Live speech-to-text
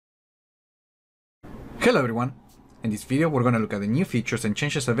Hello everyone! In this video we're going to look at the new features and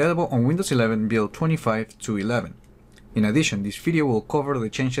changes available on Windows 11 build 25 to 11. In addition, this video will cover the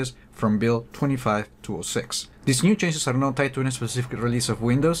changes from build 25 to 06. These new changes are not tied to any specific release of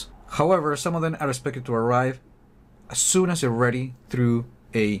Windows, however some of them are expected to arrive as soon as they're ready through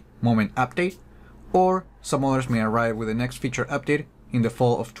a moment update, or some others may arrive with the next feature update in the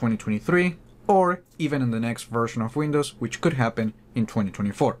fall of 2023, or even in the next version of Windows, which could happen in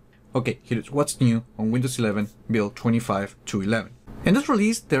 2024. Okay, here's what's new on Windows 11 build 25 to 11. In this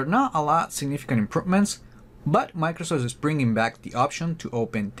release, there are not a lot of significant improvements, but Microsoft is bringing back the option to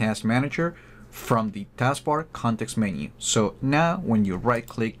open Task Manager from the Taskbar context menu. So now when you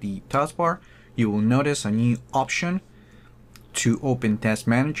right-click the taskbar, you will notice a new option to open Task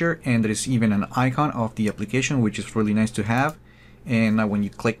Manager, and there is even an icon of the application, which is really nice to have. And now when you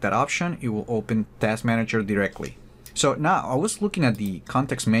click that option, it will open Task Manager directly. So now I was looking at the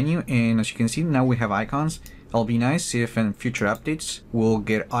context menu, and as you can see, now we have icons. It'll be nice if in future updates we'll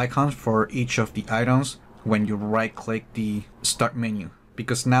get icons for each of the items when you right click the start menu,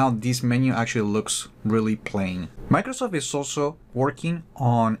 because now this menu actually looks really plain. Microsoft is also working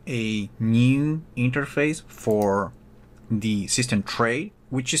on a new interface for the system tray,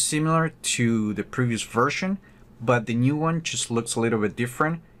 which is similar to the previous version, but the new one just looks a little bit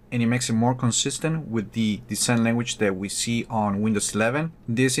different, and it makes it more consistent with the design language that we see on Windows 11.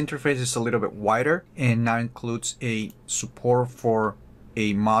 This interface is a little bit wider and now includes a support for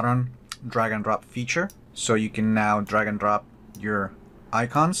a modern drag and drop feature. So you can now drag and drop your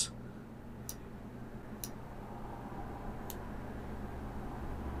icons.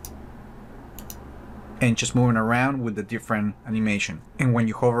 And just moving around with the different animation. And when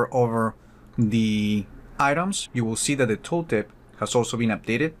you hover over the items, you will see that the tooltip has also been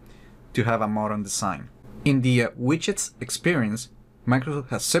updated to have a modern design. In the widgets experience, Microsoft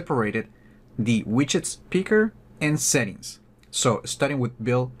has separated the widgets picker and settings. So starting with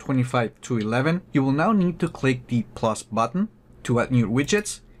build 25 to 11, you will now need to click the plus button to add new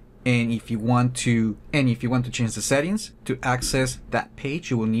widgets. And if you want to change the settings to access that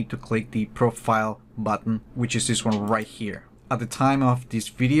page, you will need to click the profile button, which is this one right here. At the time of this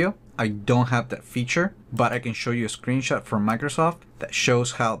video, I don't have that feature, but I can show you a screenshot from Microsoft that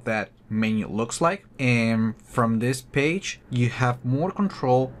shows how that menu looks like. And from this page, you have more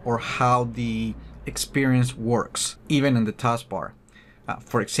control over how the experience works, even in the taskbar.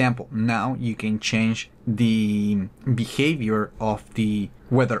 For example, now you can change the behavior of the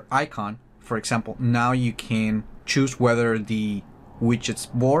weather icon. For example, now you can choose whether the widgets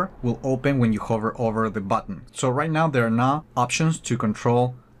bar will open when you hover over the button. So right now there are now options to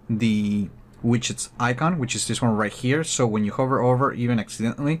control the widgets icon, which is this one right here. So when you hover over, even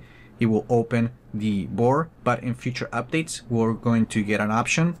accidentally, it will open the bar. But in future updates, we're going to get an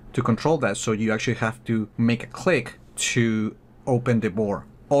option to control that. So you actually have to make a click to open the bar.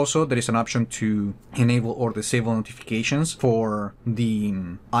 Also, there is an option to enable or disable notifications for the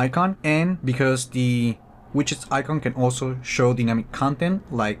icon. And because the widgets icon can also show dynamic content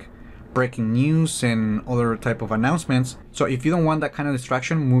like breaking news and other type of announcements. So if you don't want that kind of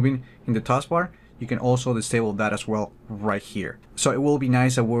distraction moving in the taskbar, you can also disable that as well right here. So it will be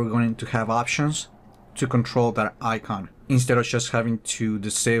nice that we're going to have options to control that icon instead of just having to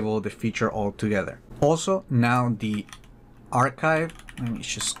disable the feature altogether. Also, now the archive, let me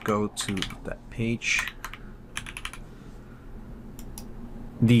just go to that page.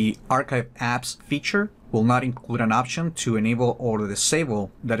 The archive apps feature will not include an option to enable or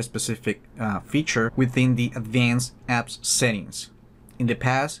disable that specific feature within the advanced apps settings. In the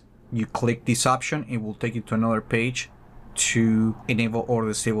past, you click this option, it will take you to another page to enable or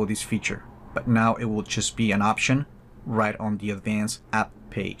disable this feature. But now it will just be an option right on the advanced app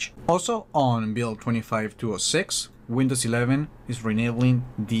page. Also on build 25 to 06, Windows 11 is enabling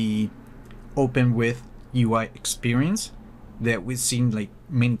the open with UI experience that we've seen like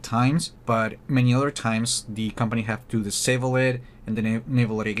many times, but many other times the company have to disable it and then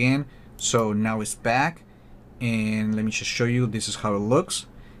enable it again. So now it's back, and let me just show you. This is how it looks,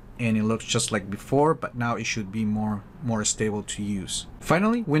 and it looks just like before, but now it should be more stable to use.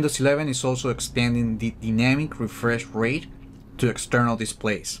 Finally, Windows 11 is also extending the dynamic refresh rate to external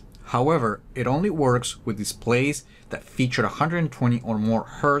displays. However, it only works with displays that feature 120 or more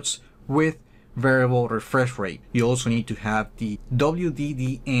Hertz with variable refresh rate. You also need to have the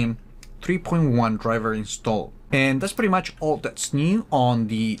WDDM 3.1 driver installed. And that's pretty much all that's new on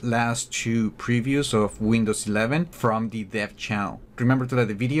the last two previews of Windows 11 from the dev channel. Remember to like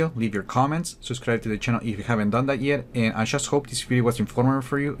the video, leave your comments, subscribe to the channel if you haven't done that yet, and I just hope this video was informative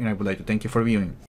for you, and I would like to thank you for viewing.